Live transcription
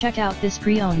Check out this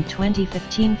pre-owned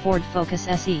 2015 Ford Focus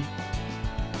SE.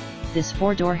 This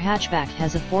four-door hatchback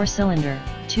has a four-cylinder,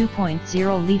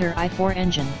 2.0-liter i4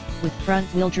 engine, with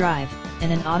front-wheel drive,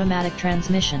 and an automatic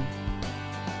transmission.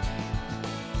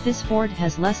 This Ford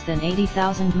has less than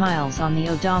 80,000 miles on the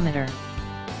odometer.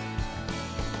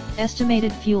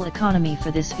 Estimated fuel economy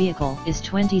for this vehicle is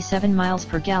 27 miles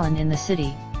per gallon in the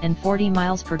city, and 40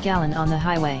 miles per gallon on the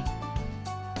highway.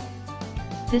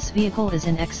 This vehicle is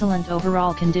in excellent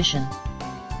overall condition.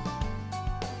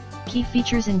 Key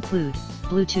features include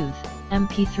Bluetooth,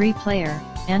 MP3 player,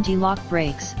 anti-lock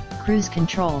brakes, cruise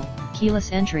control,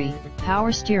 keyless entry,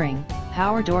 power steering,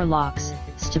 power door locks,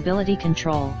 stability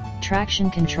control, traction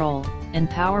control, and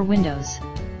power windows.